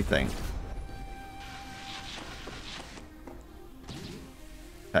burn everything.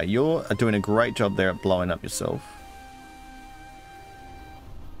 Okay, you're doing a great job there at blowing up yourself.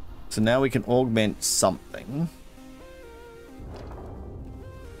 So now we can augment something.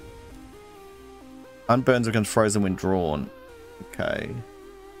 Unburns becomes frozen when drawn. Okay.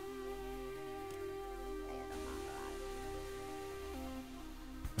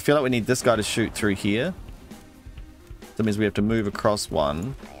 I feel like we need this guy to shoot through here. That means we have to move across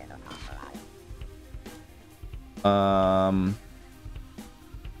one.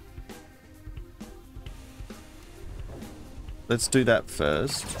 Let's do that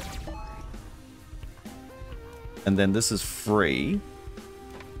first. And then this is free.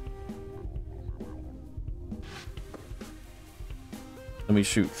 And we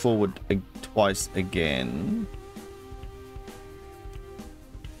shoot forward twice again.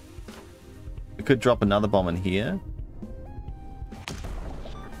 We could drop another bomb in here.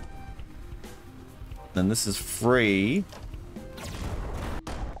 Then this is free.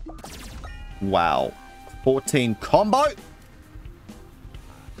 Wow. 14 combo.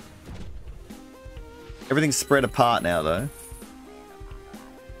 Everything's spread apart now, though.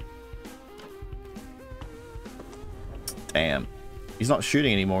 Damn. He's not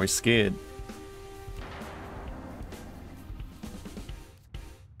shooting anymore. He's scared.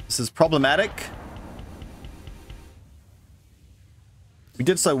 This is problematic. We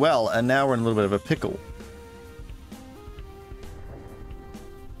did so well, and now we're in a little bit of a pickle.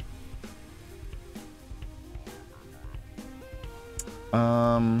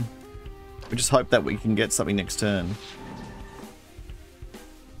 We just hope that we can get something next turn.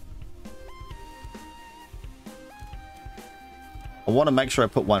 I want to make sure I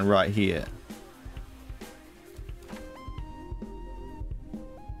put one right here.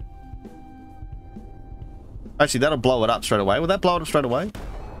 Actually, that'll blow it up straight away. Will that blow it up straight away?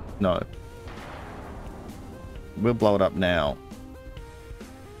 No. We'll blow it up now.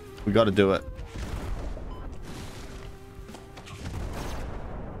 We got to do it.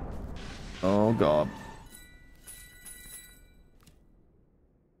 Oh, God.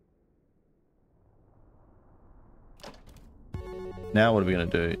 Now what are we going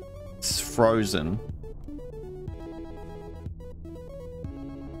to do? It's frozen.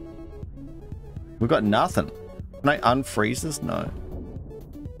 We've got nothing. Can I unfreeze this? No.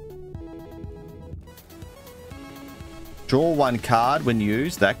 Draw one card when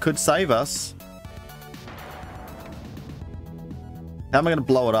used. That could save us. How am I going to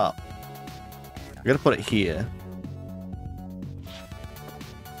blow it up? I got to put it here.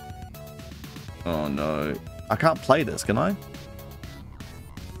 Oh no. I can't play this, can I?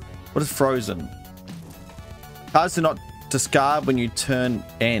 What is frozen? Cards do not discard when you turn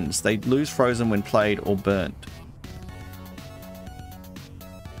ends. They lose frozen when played or burnt.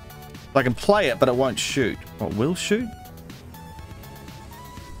 So I can play it, but it won't shoot. Or it will shoot?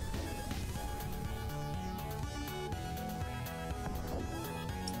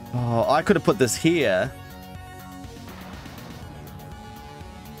 Oh, I could have put this here.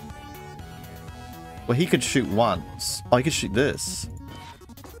 Well, he could shoot once. Oh, he could shoot this.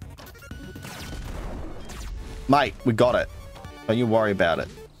 Mate, we got it. Don't you worry about it.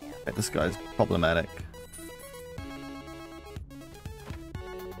 Okay, this guy's problematic.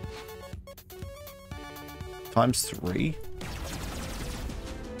 ×3.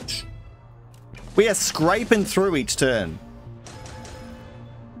 We are scraping through each turn.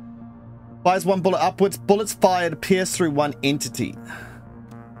 Fires one bullet upwards. Bullets fired pierce through one entity.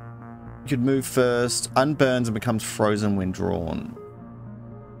 You could move first. Unburns and becomes frozen when drawn.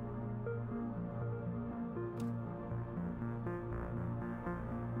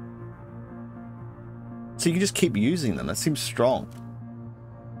 So you can just keep using them. That seems strong.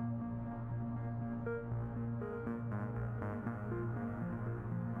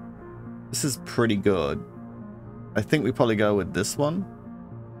 This is pretty good. I think we probably go with this one.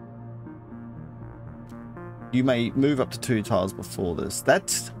 You may move up to 2 tiles before this.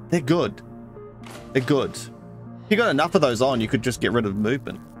 They're good. They're good. If you got enough of those on, you could just get rid of the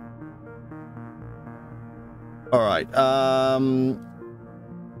movement. Alright.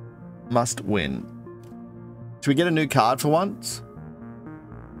 Must win. Should we get a new card for once?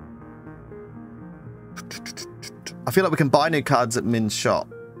 I feel like we can buy new cards at Min's shop.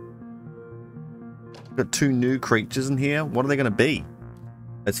 We've got 2 new creatures in here. What are they going to be?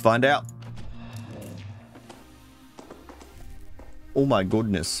 Let's find out. Oh my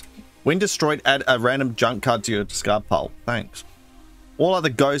goodness. When destroyed, add a random junk card to your discard pile. Thanks. All other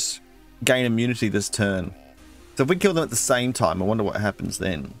ghosts gain immunity this turn. So if we kill them at the same time, I wonder what happens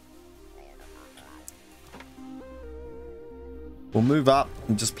then. We'll move up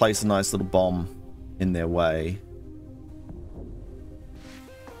and just place a nice little bomb in their way.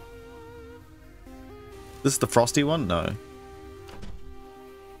 This is the frosty one? No.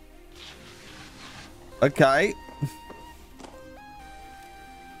 Okay.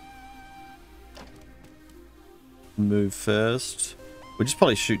 Move first. We'll just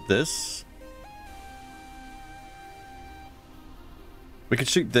probably shoot this. We could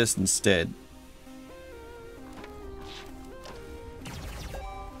shoot this instead.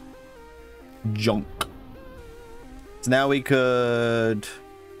 Junk. So now we could...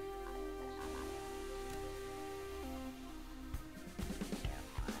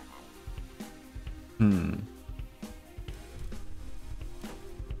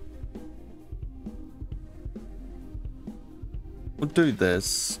 We'll do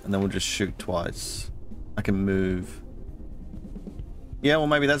this, and then we'll just shoot twice. I can move. Yeah, well,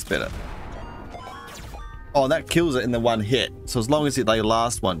 maybe that's better. Oh, that kills it in the one hit. So as long as they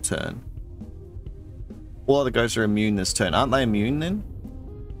last one turn. All other ghosts are immune this turn. Aren't they immune then?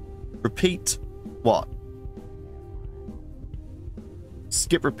 Repeat what?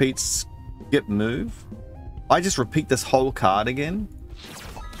 Skip, repeat, skip, move. I just repeat this whole card again.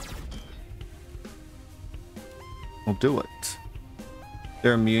 I'll do it.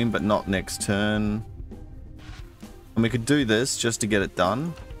 They're immune, but not next turn. And we could do this just to get it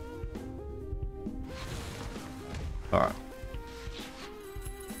done. Alright.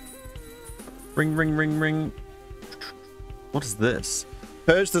 Ring, ring, ring, ring. What is this?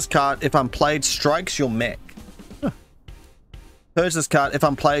 Purge this card if unplayed strikes your mech. Huh. Purge this card if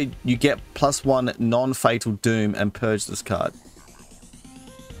unplayed you get +1 non-fatal doom and purge this card.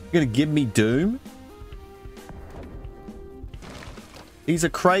 You're gonna give me doom? These are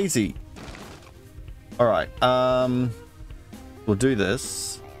crazy. Alright, we'll do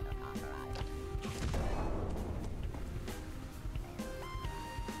this.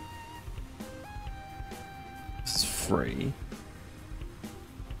 This is free.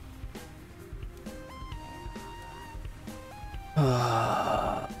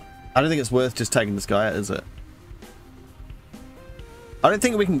 I don't think it's worth just taking this guy out, is it? I don't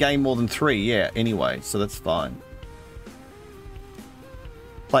think we can gain more than 3, yeah, anyway, so that's fine.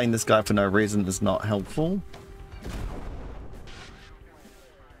 Playing this guy for no reason is not helpful.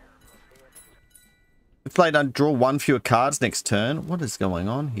 If played, I draw 1 fewer cards next turn. What is going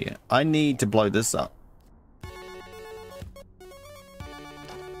on here? I need to blow this up.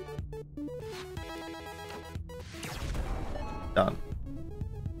 Done.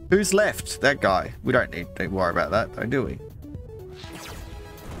 Who's left? That guy. We don't need to worry about that, though, do we?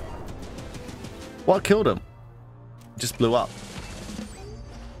 What killed him? Just blew up.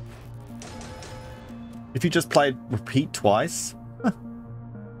 If you just played repeat twice.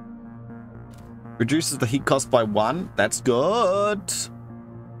 Reduces the heat cost by 1. That's good.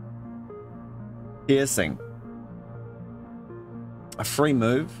 Piercing. A free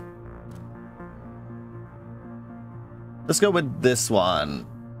move. Let's go with this one.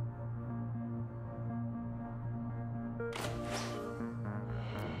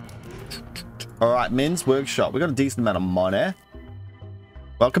 Alright, Men's Workshop. We got a decent amount of money.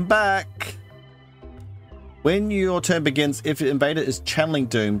 Welcome back. When your turn begins, if your invader is channeling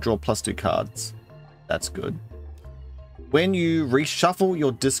doom, draw +2 cards. That's good. When you reshuffle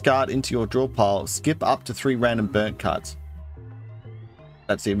your discard into your draw pile, skip up to 3 random burnt cards.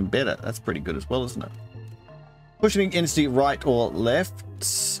 That's even better. That's pretty good as well, isn't it? Pushing entity right or left.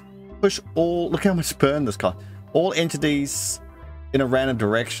 Push all... Look how much burn this card. All entities in a random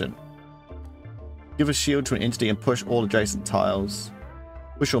direction. Give a shield to an entity and push all adjacent tiles.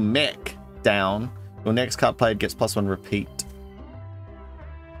 Push your mech down. Your next card played gets +1 repeat.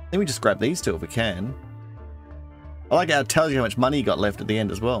 Then we just grab these 2 if we can. I like how it tells you how much money you got left at the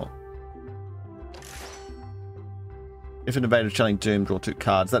end as well. If an invader is channeling doom, draw 2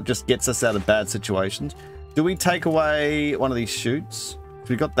 cards. That just gets us out of bad situations. Do we take away one of these shoots?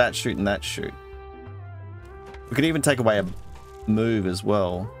 We got that shoot and that shoot. We could even take away a move as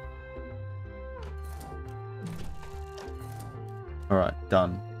well. Alright,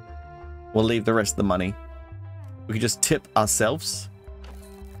 done. We'll leave the rest of the money. We could just tip ourselves.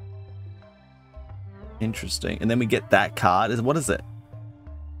 Interesting. And then we get that card. What is it?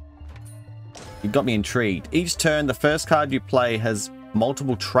 You got me intrigued. Each turn, the first card you play has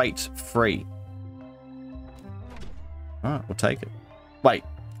multiple traits free. Alright, we'll take it. Wait.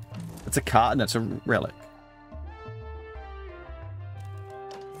 It's a card and it's a relic.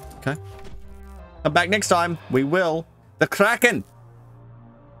 Okay. Come back next time. We will. The Kraken!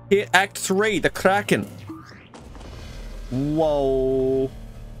 Here, Act 3, the Kraken. Whoa.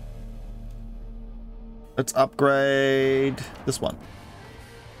 Let's upgrade this one.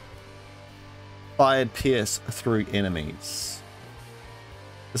 Fired pierce through enemies.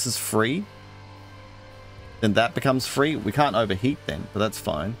 This is free. Then that becomes free. We can't overheat then, but that's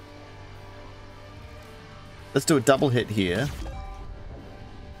fine. Let's do a double hit here.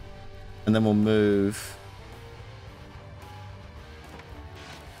 And then we'll move.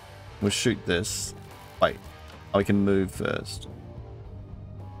 We'll shoot this. Wait. Oh, we can move first.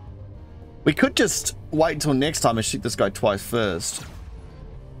 We could just wait until next time and shoot this guy twice first.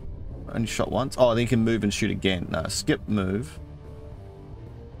 Only shot once. Oh, then you can move and shoot again. No, skip move.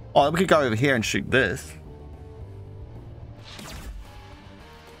 Oh, we could go over here and shoot this.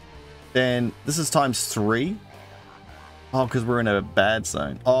 Then this is ×3. Oh, because we're in a bad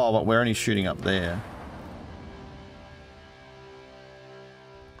zone. Oh, but we're only shooting up there.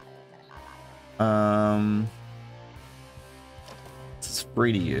 This is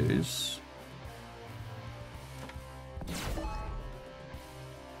free to use.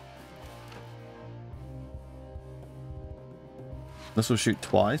 This will shoot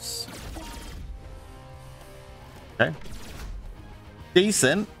twice. Okay.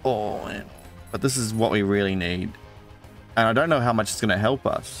 Decent. Oh, man. But this is what we really need. And I don't know how much it's going to help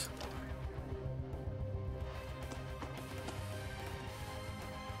us.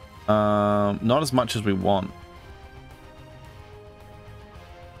 Not as much as we want.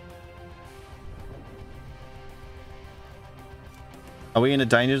 Are we in a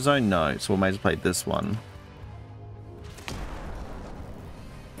danger zone? No. So we'll maybe play this one.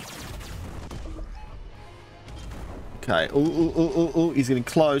 Okay. Ooh, he's getting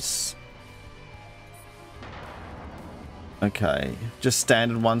close. Okay. Just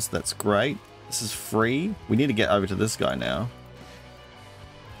standard ones. That's great. This is free. We need to get over to this guy now.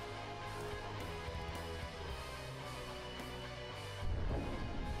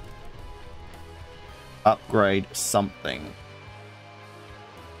 Upgrade something.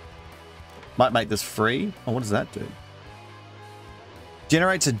 Might make this free. Oh, what does that do?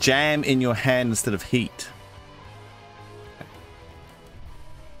 Generates a jam in your hand instead of heat.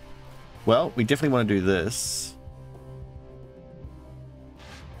 Well, we definitely want to do this.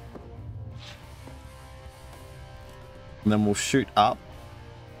 And then we'll shoot up.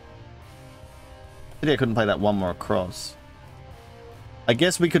 Maybe I couldn't play that one more across. I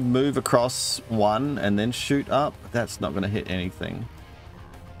guess we could move across one and then shoot up. That's not going to hit anything.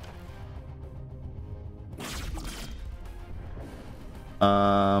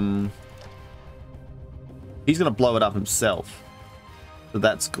 He's going to blow it up himself. So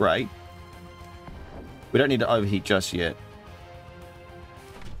that's great. We don't need to overheat just yet.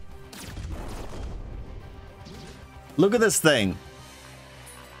 Look at this thing.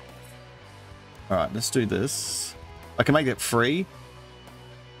 Alright, let's do this. I can make it free.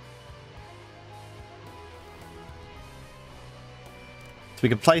 So we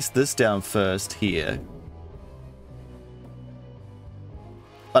can place this down first here.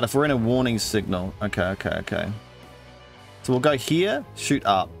 But if we're in a warning signal... Okay. So we'll go here, shoot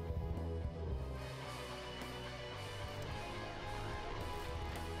up.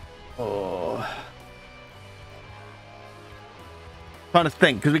 Oh. Trying to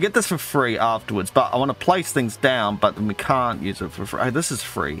think, because we get this for free afterwards, but I want to place things down, but then we can't use it for free. Oh, this is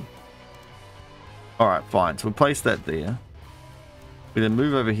free. Alright, fine. So we'll place that there. We then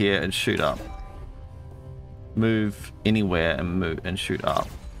move over here and shoot up. Move anywhere and move and shoot up.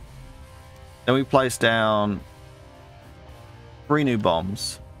 Then we place down 3 new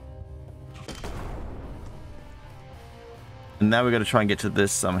bombs. And now we've got to try and get to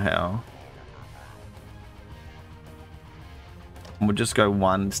this somehow. And we'll just go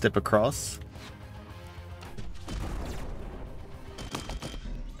 1 step across.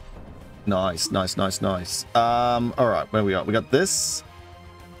 Nice. Alright, where are we at? We got this.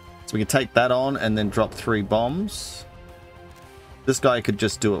 So we can take that on and then drop 3 bombs. This guy could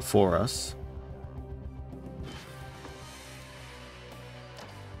just do it for us.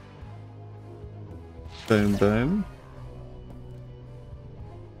 Boom, boom.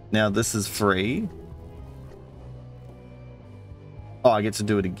 Now this is free. Oh, I get to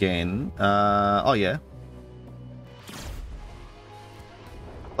do it again. Oh yeah.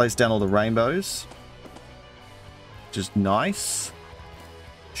 Place down all the rainbows. Which is nice.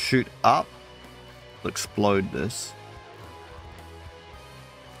 Shoot up. We'll explode this.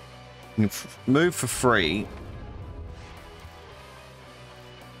 You can move for free.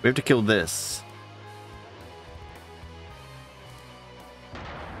 We have to kill this.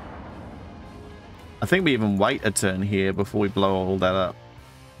 I think we even wait a turn here before we blow all that up.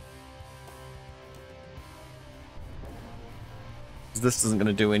 This isn't going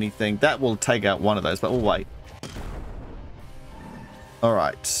to do anything. That will take out one of those, but we'll wait. All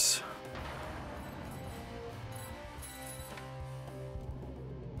right.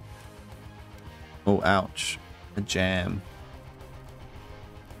 Oh, ouch. A jam.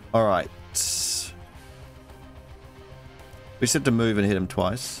 All right. We just have to move and hit him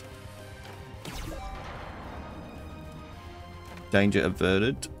twice. Danger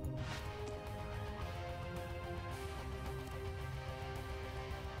averted.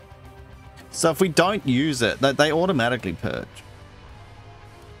 So if we don't use it, they automatically purge.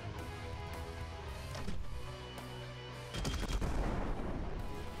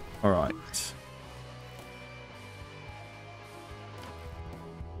 All right.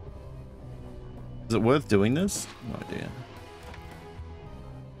 Is it worth doing this? No idea.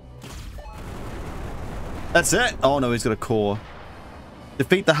 That's it. Oh no, he's got a core.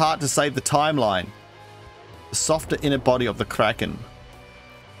 Defeat the heart to save the timeline. The softer inner body of the Kraken.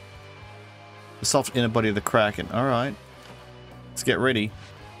 The soft inner body of the Kraken. Alright. Let's get ready.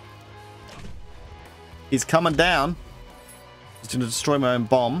 He's coming down. He's going to destroy my own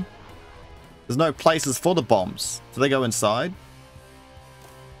bomb. There's no places for the bombs. So they go inside.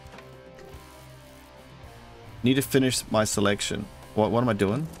 Need to finish my selection. What am I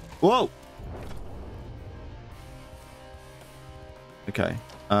doing? Whoa! Okay.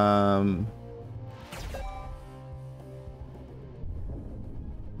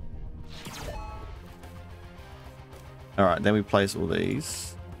 Alright, then we place all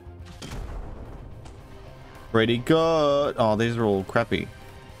these. Pretty good. Oh, these are all crappy.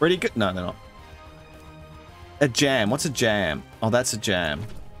 Pretty good. No, they're not. A jam. What's a jam? Oh, that's a jam.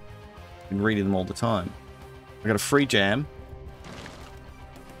 Been reading them all the time. I got a free jam.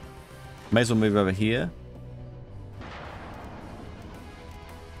 May as well move over here.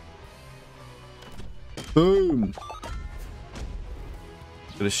 Boom.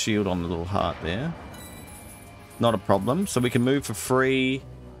 Got a shield on the little heart there. Not a problem. So we can move for free.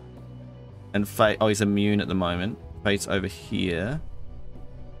 And face. Oh, he's immune at the moment. Face over here.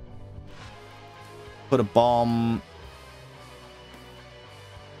 Put a bomb.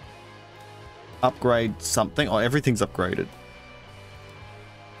 Upgrade something. Oh, everything's upgraded.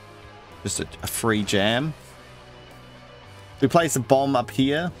 Just a free jam. We place a bomb up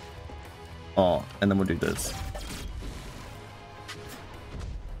here. Oh, and then we'll do this.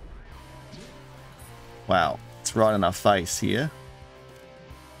 Wow. It's right in our face here.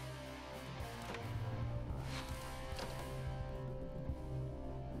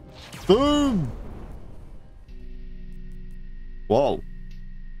 Boom! Whoa.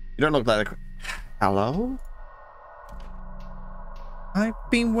 You don't look like a... Hello? I've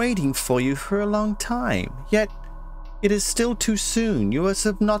been waiting for you for a long time, yet it is still too soon. You are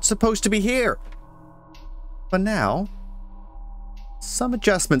not supposed to be here. For now, some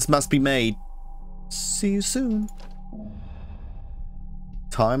adjustments must be made. See you soon.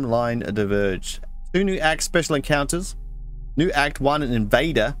 Timeline diverged. 2 new Act special encounters. New Act 1 an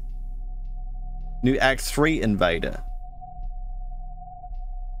Invader. New Act 3 Invader.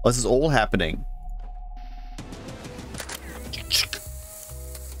 Oh, this is all happening.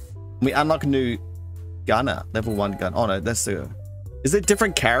 We unlock a new gunner. Level 1 gun. Oh no, that's the... Is there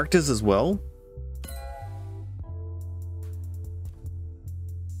different characters as well?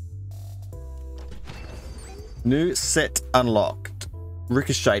 New set unlocked.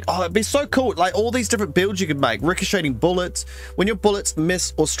 Ricochet. Oh, it'd be so cool. Like all these different builds you could make. Ricocheting bullets. When your bullets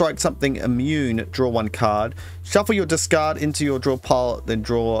miss or strike something immune, draw 1 card. Shuffle your discard into your draw pile, then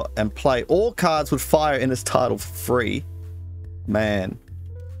draw and play. All cards with fire in its title for free. Man.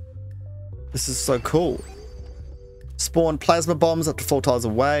 This is so cool. Spawn plasma bombs up to 4 tiles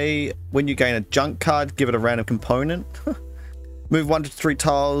away. When you gain a junk card, give it a random component. Move 1 to 3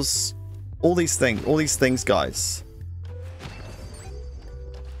 tiles. All these things, guys.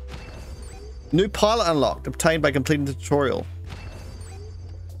 New pilot unlocked, obtained by completing the tutorial.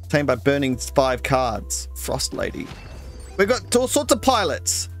 Obtained by burning 5 cards. Frost Lady. We've got all sorts of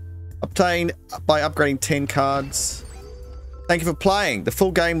pilots. Obtained by upgrading 10 cards. Thank you for playing. The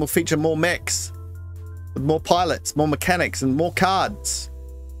full game will feature more mechs. With more pilots, more mechanics, and more cards.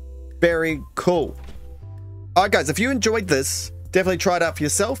 Very cool. Alright guys, if you enjoyed this, definitely try it out for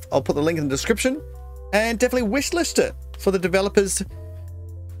yourself. I'll put the link in the description. And definitely wishlist it for the developers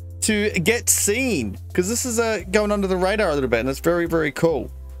to get seen. Because this is going under the radar a little bit. And it's very, very cool.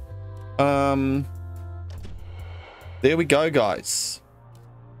 There we go, guys.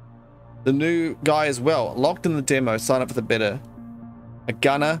 The new guy as well. Locked in the demo. Sign up for the beta. A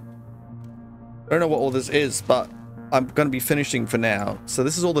gunner. I don't know what all this is, but I'm going to be finishing for now. So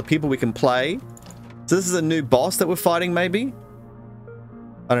this is all the people we can play. So this is a new boss that we're fighting, maybe.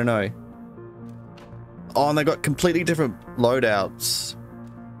 I don't know. Oh, and they got completely different loadouts.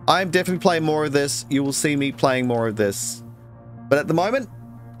 I'm definitely playing more of this. You will see me playing more of this. But at the moment,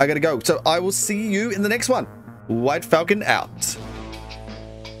 I gotta go. So I will see you in the next one. WhiteFalcon out.